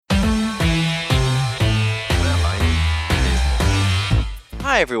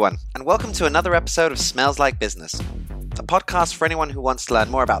Hi everyone, and welcome to another episode of Smells Like Business, a podcast for anyone who wants to learn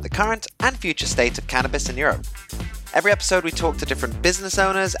more about the current and future state of cannabis in Europe. Every episode we talk to different business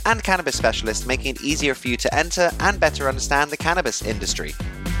owners and cannabis specialists, making it easier for you to enter and better understand the cannabis industry.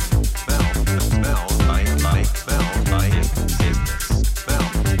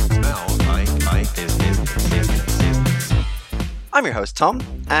 I'm your host Tom,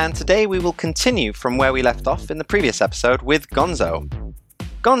 and today we will continue from where we left off in the previous episode with Gonzo.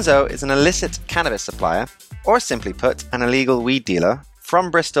 Gonzo is an illicit cannabis supplier, or simply put, an illegal weed dealer, from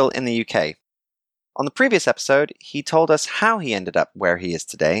Bristol in the UK. On the previous episode, he told us how he ended up where he is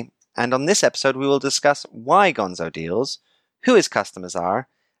today, and on this episode we will discuss why Gonzo deals, who his customers are,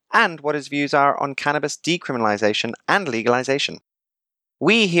 and what his views are on cannabis decriminalization and legalization.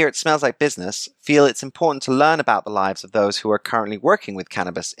 We here at Smells Like Business feel it's important to learn about the lives of those who are currently working with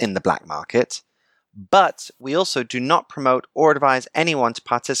cannabis in the black market, but we also do not promote or advise anyone to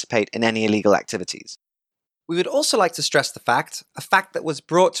participate in any illegal activities. We would also like to stress a fact that was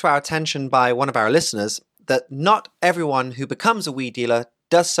brought to our attention by one of our listeners, that not everyone who becomes a weed dealer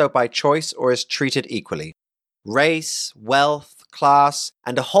does so by choice or is treated equally. Race, wealth, class,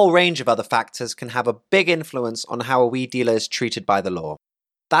 and a whole range of other factors can have a big influence on how a weed dealer is treated by the law.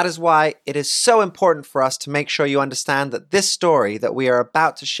 That is why it is so important for us to make sure you understand that this story that we are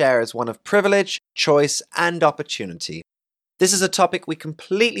about to share is one of privilege, choice, and opportunity. This is a topic we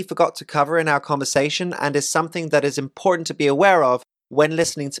completely forgot to cover in our conversation and is something that is important to be aware of when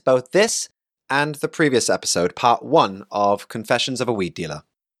listening to both this and the previous episode, part 1 of Confessions of a Weed Dealer.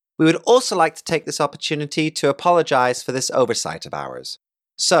 We would also like to take this opportunity to apologize for this oversight of ours.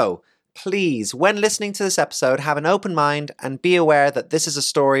 So, please, when listening to this episode, have an open mind and be aware that this is a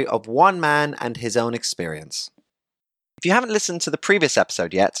story of one man and his own experience. If you haven't listened to the previous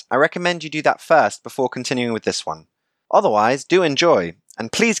episode yet, I recommend you do that first before continuing with this one. Otherwise, do enjoy,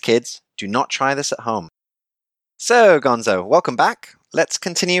 and please kids, do not try this at home. So, Gonzo, welcome back. Let's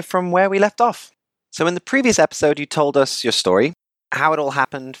continue from where we left off. So in the previous episode, you told us your story, how it all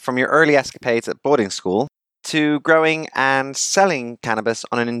happened from your early escapades at boarding school to growing and selling cannabis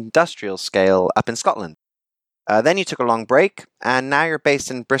on an industrial scale up in Scotland. Then you took a long break, and now you're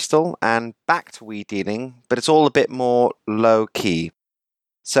based in Bristol and back to weed dealing, but it's all a bit more low-key.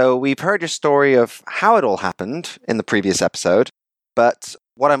 So we've heard your story of how it all happened in the previous episode, but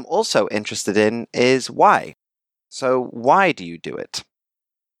what I'm also interested in is why. So why do you do it?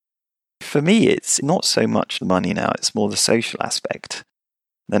 For me, it's not so much the money now, it's more the social aspect.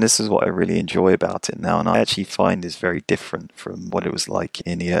 And this is what I really enjoy about it now, and I actually find it's very different from what it was like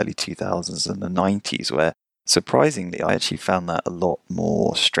in the early 2000s and the 90s, where, surprisingly, I actually found that a lot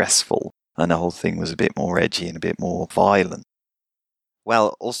more stressful, and the whole thing was a bit more edgy and a bit more violent.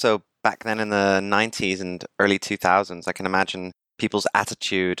 Well, also back then in the 90s and early 2000s, I can imagine people's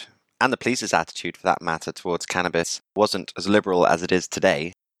attitude, and the police's attitude for that matter, towards cannabis wasn't as liberal as it is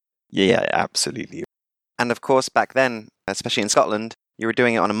today. Yeah, absolutely. And of course, back then, especially in Scotland, you were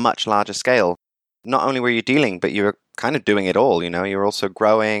doing it on a much larger scale. Not only were you dealing, but you were kind of doing it all, you know. You were also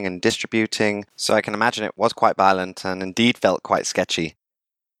growing and distributing. So I can imagine it was quite violent and indeed felt quite sketchy.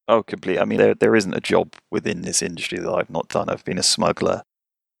 Oh, completely. I mean, there isn't a job within this industry that I've not done. I've been a smuggler.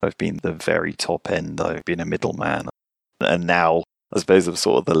 I've been the very top end. I've been a middleman. And now, I suppose I'm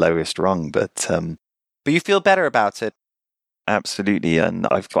sort of the lowest rung. But you feel better about it? Absolutely. And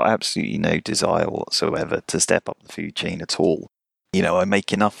I've got absolutely no desire whatsoever to step up the food chain at all. You know, I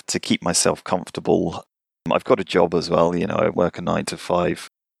make enough to keep myself comfortable. I've got a job as well. You know, I work a 9 to 5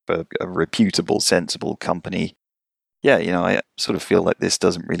 for a reputable, sensible company. Yeah, you know, I sort of feel like this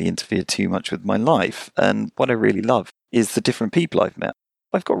doesn't really interfere too much with my life. And what I really love is the different people I've met.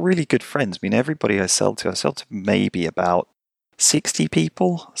 I've got really good friends. I mean, everybody I sell to maybe about 60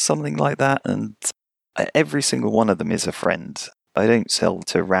 people, something like that. And every single one of them is a friend. I don't sell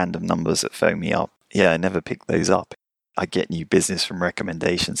to random numbers that phone me up. Yeah, I never pick those up. I get new business from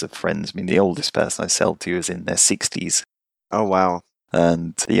recommendations of friends. I mean, the oldest person I sell to is in their 60s. Oh, wow.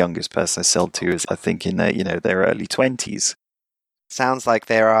 And the youngest person I sell to is, I think, in their early 20s. Sounds like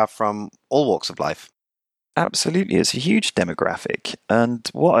they are from all walks of life. Absolutely. It's a huge demographic. And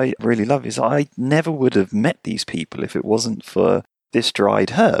what I really love is I never would have met these people if it wasn't for this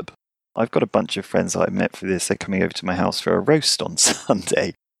dried herb. I've got a bunch of friends that I met for this. They're coming over to my house for a roast on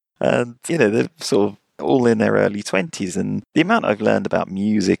Sunday. And, you know, they're sort of all in their early 20s, and the amount I've learned about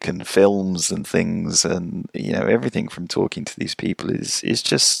music and films and things, and you know, everything from talking to these people is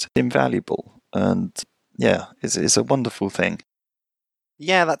just invaluable. And yeah, it's a wonderful thing.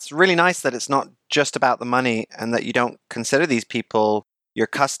 Yeah, that's really nice that it's not just about the money and that you don't consider these people your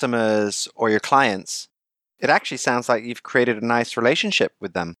customers or your clients. It actually sounds like you've created a nice relationship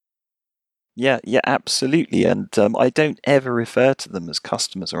with them. Yeah, absolutely. And I don't ever refer to them as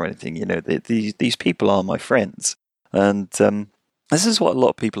customers or anything. These people are my friends. And this is what a lot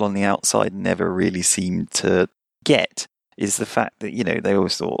of people on the outside never really seem to get, is the fact that, they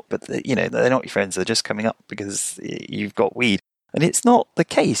always thought, but, they're not your friends. They're just coming up because you've got weed. And it's not the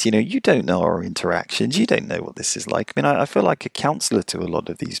case. You don't know our interactions. You don't know what this is like. I mean, I feel like a counsellor to a lot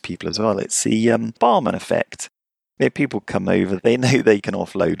of these people as well. It's the barman effect. People come over, they know they can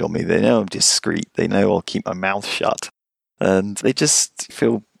offload on me, they know I'm discreet, they know I'll keep my mouth shut, and they just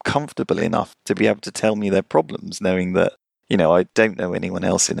feel comfortable enough to be able to tell me their problems, knowing that, I don't know anyone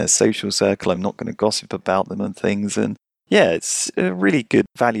else in their social circle, I'm not going to gossip about them and things, and yeah, it's a really good,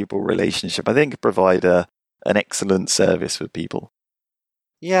 valuable relationship. I think provide an excellent service for people.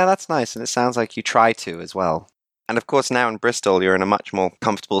 Yeah, that's nice, and it sounds like you try to as well. And of course, now in Bristol, you're in a much more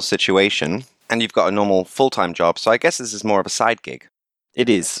comfortable situation. And you've got a normal full-time job, so I guess this is more of a side gig. It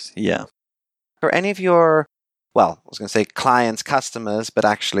is, yeah. Are any of your, I was going to say clients, customers, but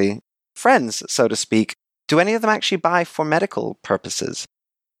actually friends, so to speak, do any of them actually buy for medical purposes?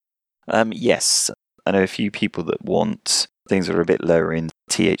 Yes. I know a few people that want things that are a bit lower in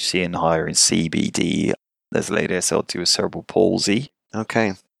THC and higher in CBD. There's a lady I sell to with cerebral palsy.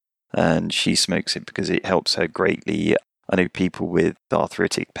 Okay. And she smokes it because it helps her greatly. I know people with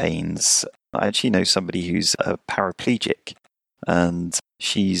arthritic pains. I actually know somebody who's a paraplegic, and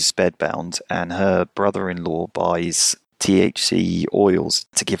she's bedbound, and her brother-in-law buys THC oils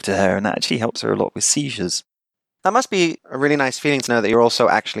to give to her, and that actually helps her a lot with seizures. That must be a really nice feeling to know that you're also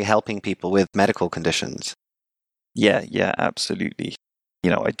actually helping people with medical conditions. Yeah, absolutely.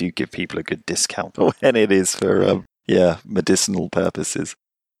 I do give people a good discount when it is for, medicinal purposes.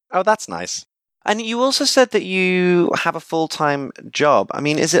 Oh, that's nice. And you also said that you have a full-time job. I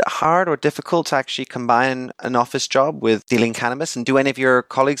mean, is it hard or difficult to actually combine an office job with dealing cannabis? And do any of your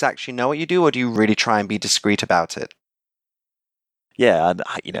colleagues actually know what you do, or do you really try and be discreet about it? Yeah,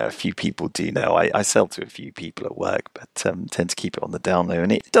 and a few people do know. I sell to a few people at work, but tend to keep it on the down low.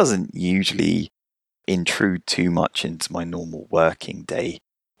 And it doesn't usually intrude too much into my normal working day.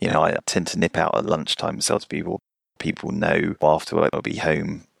 I tend to nip out at lunchtime and sell to people. People know after work I'll be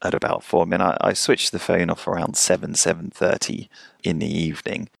home at about 4. I mean, I switch the phone off around 7:30 in the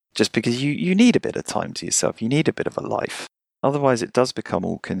evening, just because you need a bit of time to yourself. You need a bit of a life. Otherwise, it does become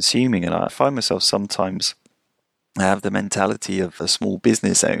all consuming. And I find myself sometimes, I have the mentality of a small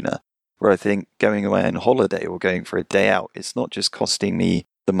business owner, where I think going away on holiday or going for a day out, it's not just costing me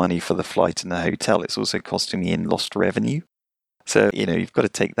the money for the flight and the hotel, it's also costing me in lost revenue. So, you've got to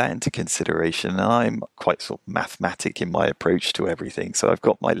take that into consideration. And I'm quite sort of mathematic in my approach to everything. So I've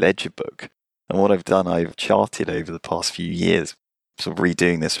got my ledger book. And what I've done, I've charted over the past few years, sort of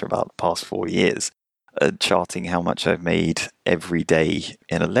redoing this for about the past 4 years, charting how much I've made every day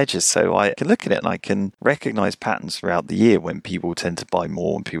in a ledger. So I can look at it and I can recognize patterns throughout the year when people tend to buy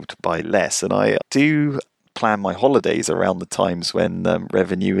more and people to buy less. And I do plan my holidays around the times when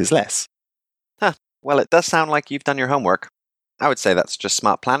revenue is less. Well, it does sound like you've done your homework. I would say that's just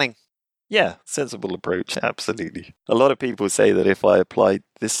smart planning. Yeah, sensible approach, absolutely. A lot of people say that if I applied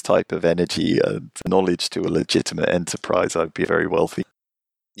this type of energy and knowledge to a legitimate enterprise, I'd be very wealthy.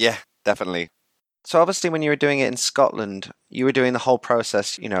 Yeah, definitely. So obviously when you were doing it in Scotland, you were doing the whole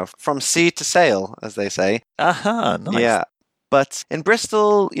process, from seed to sale, as they say. Aha, nice. Yeah. But in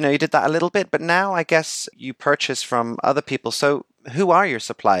Bristol, you did that a little bit, but now I guess you purchase from other people. So who are your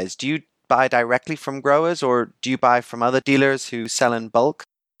suppliers? Do you buy directly from growers, or do you buy from other dealers who sell in bulk?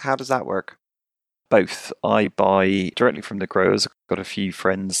 How does that work? Both. I buy directly from the growers. I've got a few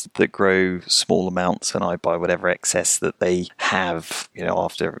friends that grow small amounts, and I buy whatever excess that they have,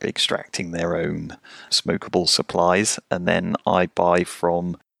 after extracting their own smokable supplies. And then I buy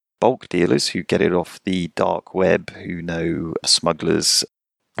from bulk dealers who get it off the dark web, who know smugglers.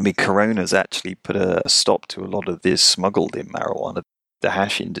 I mean, Corona's actually put a stop to a lot of this smuggled in marijuana. The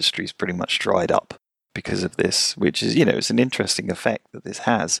hash industry is pretty much dried up because of this, which is, it's an interesting effect that this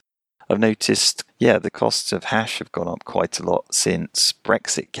has. I've noticed, the costs of hash have gone up quite a lot since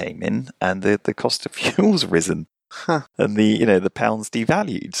Brexit came in, and the cost of fuel's risen, and the pound's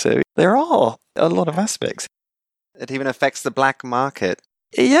devalued. So there are a lot of aspects. It even affects the black market.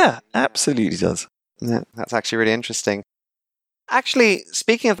 Yeah, absolutely does. Yeah, that's actually really interesting. Actually,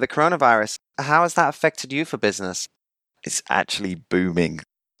 speaking of the coronavirus, how has that affected you for business? It's actually booming.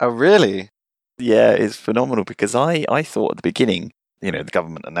 Oh, really? Yeah, it's phenomenal, because I thought at the beginning, the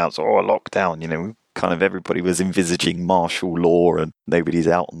government announced, a lockdown, kind of everybody was envisaging martial law and nobody's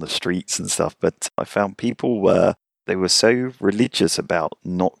out on the streets and stuff. But I found people They were so religious about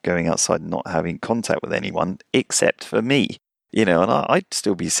not going outside, not having contact with anyone except for me. And I'd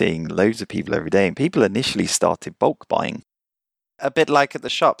still be seeing loads of people every day, and people initially started bulk buying. A bit like at the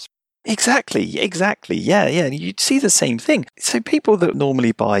shops. Exactly. Yeah. You'd see the same thing. So people that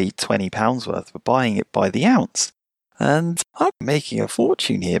normally buy £20 worth were buying it by the ounce. And I'm making a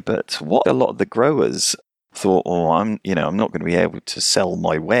fortune here, but what a lot of the growers thought, I'm not going to be able to sell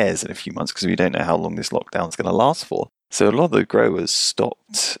my wares in a few months because we don't know how long this lockdown is going to last for. So a lot of the growers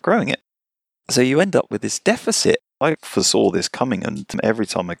stopped growing it. So you end up with this deficit. I foresaw this coming, and every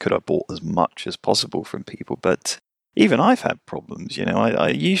time I could, I bought as much as possible from people. But even I've had problems. I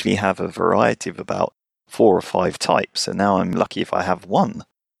usually have a variety of about 4 or 5 types, and now I'm lucky if I have one.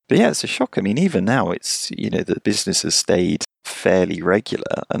 But yeah, it's a shock. I mean, even now, it's, the business has stayed fairly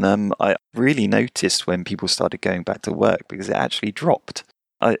regular. And I really noticed when people started going back to work because it actually dropped.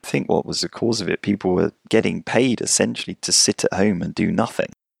 I think what was the cause of it, people were getting paid essentially to sit at home and do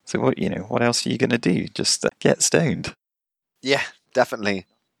nothing. So what else are you going to do? Just get stoned. Yeah, definitely.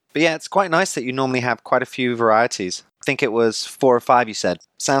 But yeah, it's quite nice that you normally have quite a few varieties. I think it was 4 or 5 you said.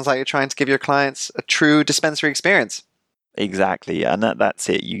 Sounds like you're trying to give your clients a true dispensary experience. Exactly, and that's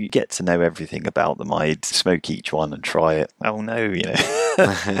it. You get to know everything about them. I'd smoke each one and try it. Oh no,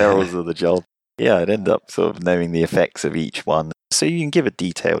 perils of the job. Yeah, I'd end up sort of knowing the effects of each one. So you can give a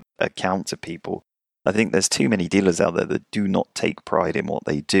detailed account to people. I think there's too many dealers out there that do not take pride in what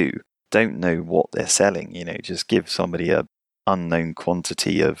they do, don't know what they're selling. Just give somebody a unknown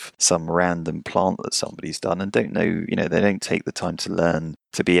quantity of some random plant that somebody's done and don't know, they don't take the time to learn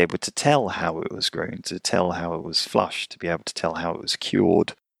to be able to tell how it was grown, to tell how it was flushed, to be able to tell how it was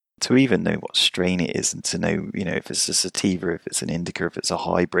cured, to even know what strain it is and to know, if it's a sativa, if it's an indica, if it's a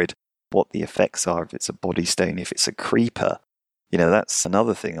hybrid, what the effects are, if it's a body stone, if it's a creeper. That's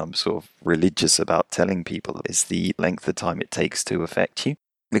another thing I'm sort of religious about telling people is the length of time it takes to affect you.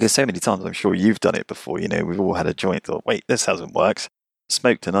 Because so many times, I'm sure you've done it before, we've all had a joint, thought, wait, this hasn't worked.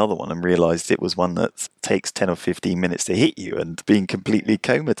 Smoked another one and realised it was one that takes 10 or 15 minutes to hit you and being completely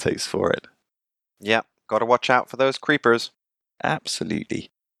comatose for it. Yeah, got to watch out for those creepers. Absolutely.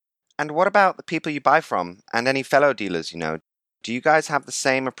 And what about the people you buy from and any fellow dealers, Do you guys have the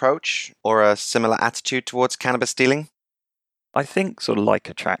same approach or a similar attitude towards cannabis dealing? I think sort of like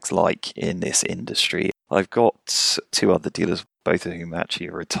attracts like in this industry. I've got 2 other dealers, both of whom actually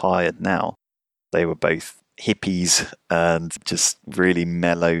are retired now. They were both hippies and just really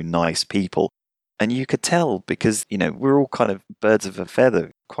mellow, nice people. And you could tell because, we're all kind of birds of a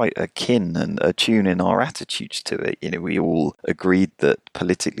feather, quite akin and attuned in our attitudes to it. We all agreed that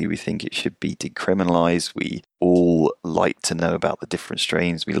politically we think it should be decriminalised. We all like to know about the different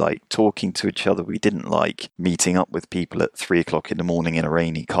strains. We like talking to each other. We didn't like meeting up with people at 3 o'clock in the morning in a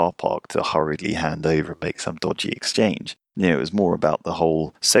rainy car park to hurriedly hand over and make some dodgy exchange. It was more about the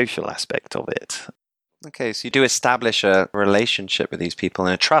whole social aspect of it. Okay, so you do establish a relationship with these people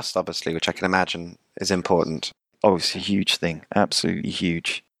and a trust, obviously, which I can imagine is important. Oh, it's a huge thing. Absolutely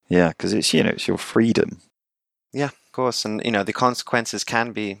huge. Yeah, because it's, it's your freedom. Yeah, of course. And, the consequences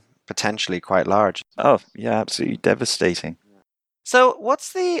can be potentially quite large. Oh, yeah, absolutely devastating. So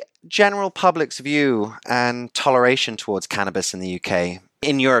what's the general public's view and toleration towards cannabis in the UK?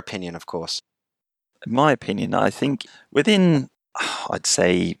 In your opinion, of course. In my opinion, I think within, I'd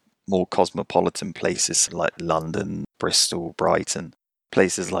say, more cosmopolitan places like London, Bristol, Brighton,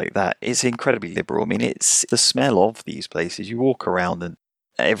 places like that, it's incredibly liberal. I mean, it's the smell of these places. You walk around and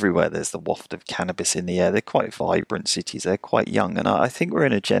everywhere there's the waft of cannabis in the air. They're quite vibrant cities. They're quite young. And I think we're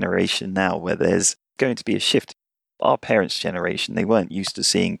in a generation now where there's going to be a shift. Our parents' generation, they weren't used to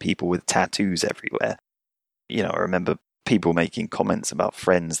seeing people with tattoos everywhere. I remember people making comments about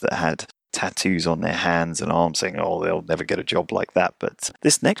friends that had tattoos on their hands and arms saying, oh, they'll never get a job like that. But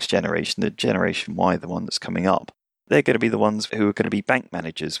this next generation, the Generation Y, the one that's coming up, they're going to be the ones who are going to be bank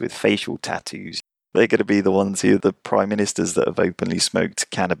managers with facial tattoos. They're going to be the ones who are the prime ministers that have openly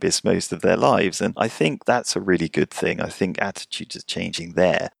smoked cannabis most of their lives. And I think that's a really good thing. I think attitudes are changing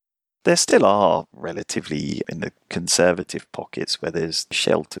there. There still are relatively in the conservative pockets where there's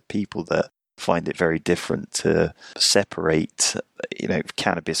sheltered people that find it very different to separate,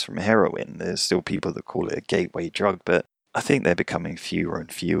 cannabis from heroin. There's still people that call it a gateway drug, but I think they're becoming fewer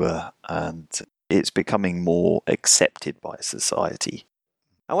and fewer, and it's becoming more accepted by society.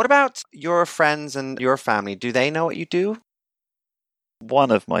 And what about your friends and your family? Do they know what you do?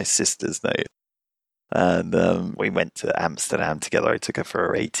 One of my sisters knows. And we went to Amsterdam together. I took her for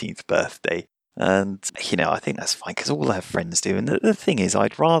her 18th birthday. And, I think that's fine because all her friends do. And the thing is,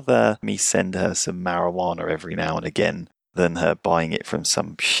 I'd rather me send her some marijuana every now and again than her buying it from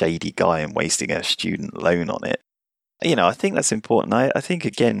some shady guy and wasting her student loan on it. I think that's important. I think,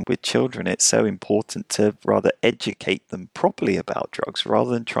 again, with children, it's so important to rather educate them properly about drugs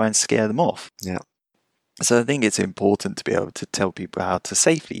rather than try and scare them off. Yeah. So I think it's important to be able to tell people how to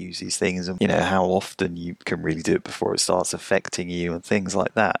safely use these things and, how often you can really do it before it starts affecting you and things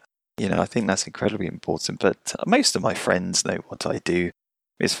like that. I think that's incredibly important. But most of my friends know what I do.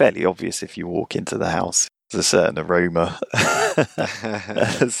 It's fairly obvious if you walk into the house. There's a certain aroma.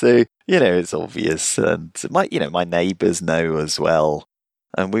 So, it's obvious. And my neighbours know as well.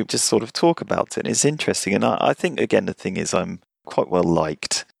 And we just sort of talk about it. And it's interesting. And I think, again, the thing is I'm quite well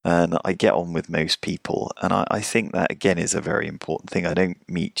liked and I get on with most people. And I think that, again, is a very important thing. I don't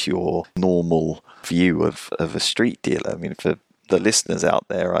meet your normal view of a street dealer. I mean, for the listeners out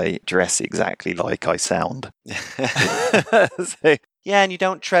there, I dress exactly like I sound. So, yeah, and you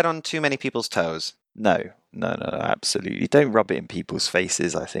don't tread on too many people's toes. No, absolutely. Don't rub it in people's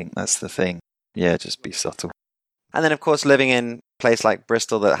faces, I think that's the thing. Yeah, just be subtle. And then, of course, living in a place like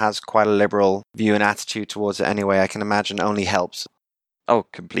Bristol that has quite a liberal view and attitude towards it anyway, I can imagine only helps. Oh,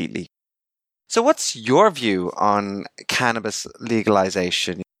 completely. So what's your view on cannabis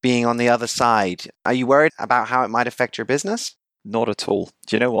legalization? Being on the other side, are you worried about how it might affect your business? Not at all.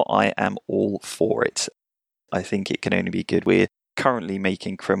 Do you know what? I am all for it. I think it can only be good. We're currently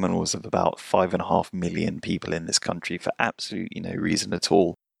making criminals of about 5.5 million people in this country for absolutely no reason at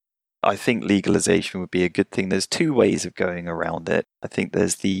all. I think legalization would be a good thing. There's two ways of going around it. I think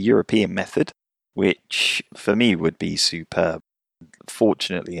there's the European method, which for me would be superb.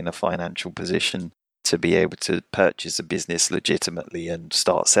 Fortunately, in a financial position to be able to purchase a business legitimately and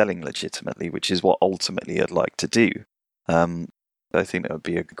start selling legitimately, which is what ultimately I'd like to do. I think that would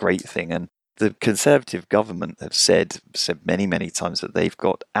be a great thing. And the Conservative government have said many, many times that they've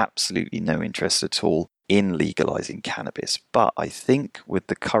got absolutely no interest at all in legalizing cannabis. But I think with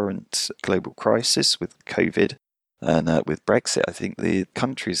the current global crisis, with COVID and with Brexit, I think the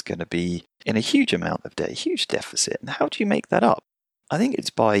country is going to be in a huge amount of debt, a huge deficit. And how do you make that up? I think it's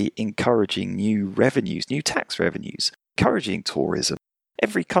by encouraging new revenues, new tax revenues, encouraging tourism.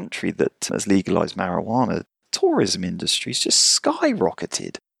 Every country that has legalized marijuana, tourism industry's just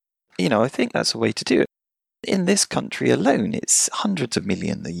skyrocketed. I think that's a way to do it. In this country alone, it's hundreds of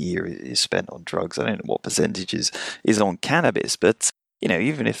millions a year is spent on drugs. I don't know what percentages is on cannabis, but,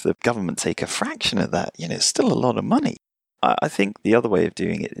 even if the government take a fraction of that, it's still a lot of money. I think the other way of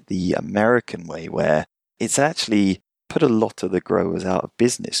doing it, the American way, where it's actually put a lot of the growers out of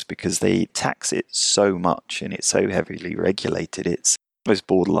business because they tax it so much and it's so heavily regulated, it's almost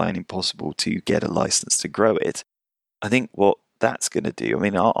borderline impossible to get a license to grow it. I think what that's going to do,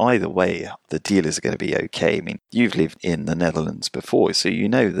 either way, the dealers are going to be okay. You've lived in the Netherlands before, so you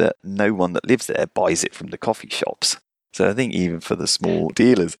know that no one that lives there buys it from the coffee shops. So I think even for the small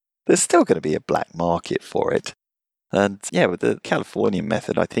dealers, there's still going to be a black market for it. And yeah, with the Californian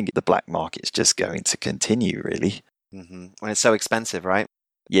method, I think the black market's just going to continue, really. Mm-hmm. When it's so expensive, right?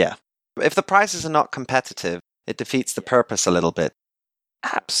 Yeah. If the prices are not competitive, it defeats the purpose a little bit.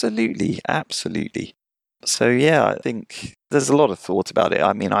 Absolutely. So yeah, I think there's a lot of thought about it.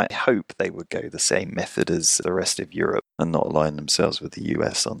 I hope they would go the same method as the rest of Europe and not align themselves with the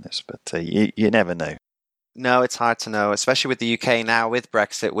US on this, but you never know. No, it's hard to know, especially with the UK now with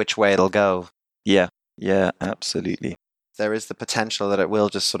Brexit, which way it'll go. Yeah, absolutely. There is the potential that it will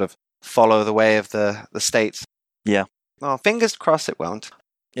just sort of follow the way of the States. Yeah. Well, fingers crossed it won't.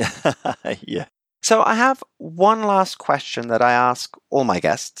 Yeah. So I have one last question that I ask all my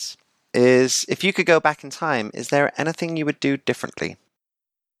guests. Is if you could go back in time, is there anything you would do differently?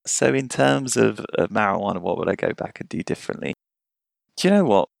 So in terms of marijuana, what would I go back and do differently? Do you know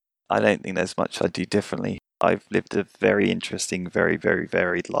what? I don't think there's much I'd do differently. I've lived a very interesting, very, very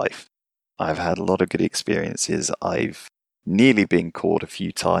varied life. I've had a lot of good experiences. I've nearly been caught a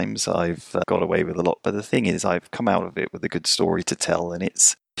few times. I've got away with a lot. But the thing is, I've come out of it with a good story to tell, and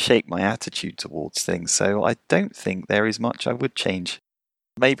it's shaped my attitude towards things. So I don't think there is much I would change.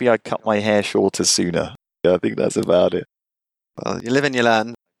 Maybe I'd cut my hair shorter sooner. I think that's about it. Well, you live and you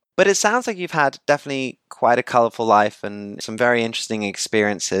learn. But it sounds like you've had definitely quite a colourful life and some very interesting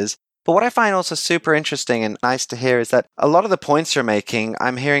experiences. But what I find also super interesting and nice to hear is that a lot of the points you're making,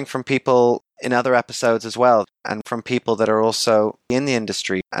 I'm hearing from people in other episodes as well, and from people that are also in the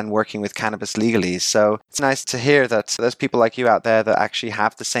industry and working with cannabis legally. So it's nice to hear that there's people like you out there that actually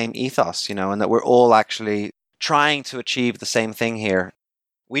have the same ethos, and that we're all actually trying to achieve the same thing here.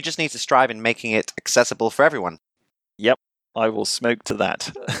 We just need to strive in making it accessible for everyone. Yep, I will smoke to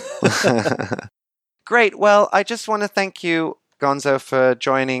that. Great. Well, I just want to thank you, Gonzo, for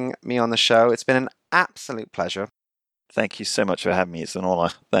joining me on the show. It's been an absolute pleasure. Thank you so much for having me. It's an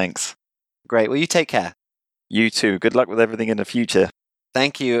honor. Thanks. Great. Well, you take care. You too. Good luck with everything in the future.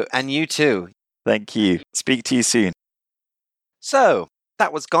 Thank you, and you too. Thank you. Speak to you soon. So,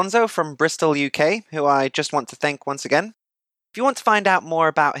 that was Gonzo from Bristol, UK, who I just want to thank once again. If you want to find out more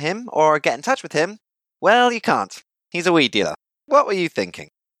about him or get in touch with him, well, you can't. He's a weed dealer. What were you thinking?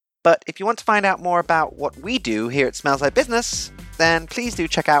 But if you want to find out more about what we do here at Smells Like Business, then please do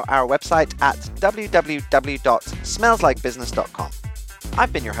check out our website at www.smellslikebusiness.com.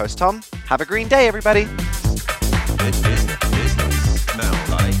 I've been your host, Tom. Have a green day, everybody.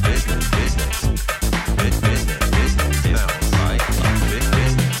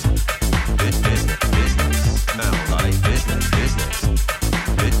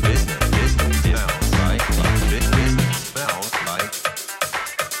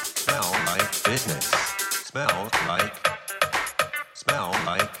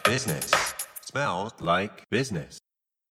 Smell like business.